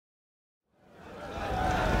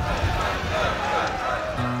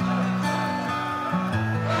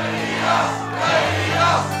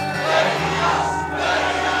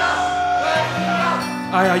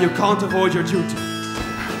Aya, you can't avoid your duty.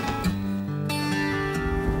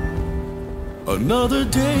 Another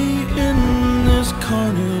day in this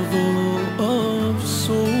carnival of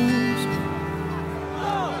souls.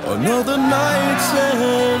 Another night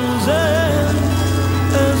settles in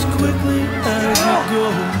as quickly as it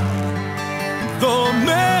goes. The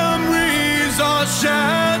memories are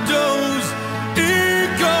shadows,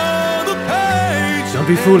 echo the page. Don't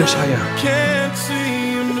be foolish, Aya. Can't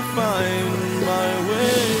seem to find my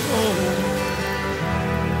way home.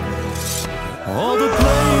 All the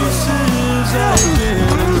places I've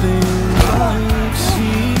been and things I've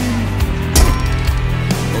seen,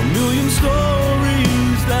 a million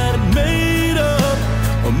stories that made up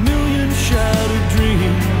a million shattered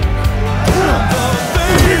dreams. The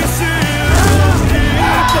faces of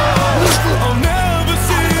people I'll never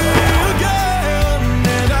see again,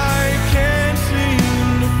 and I can't seem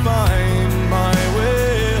to find my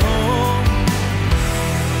way home.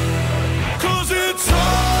 'Cause it's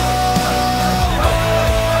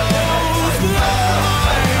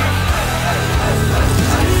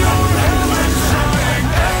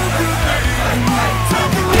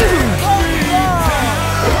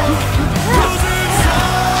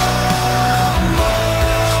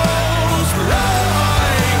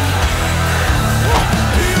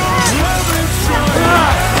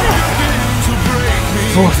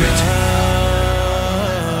forfeit.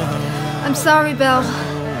 I'm sorry, Belle.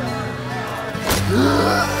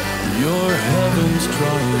 Your heaven's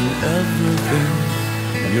trying everything.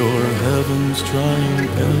 Your heaven's trying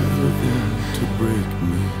everything to break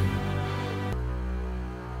me.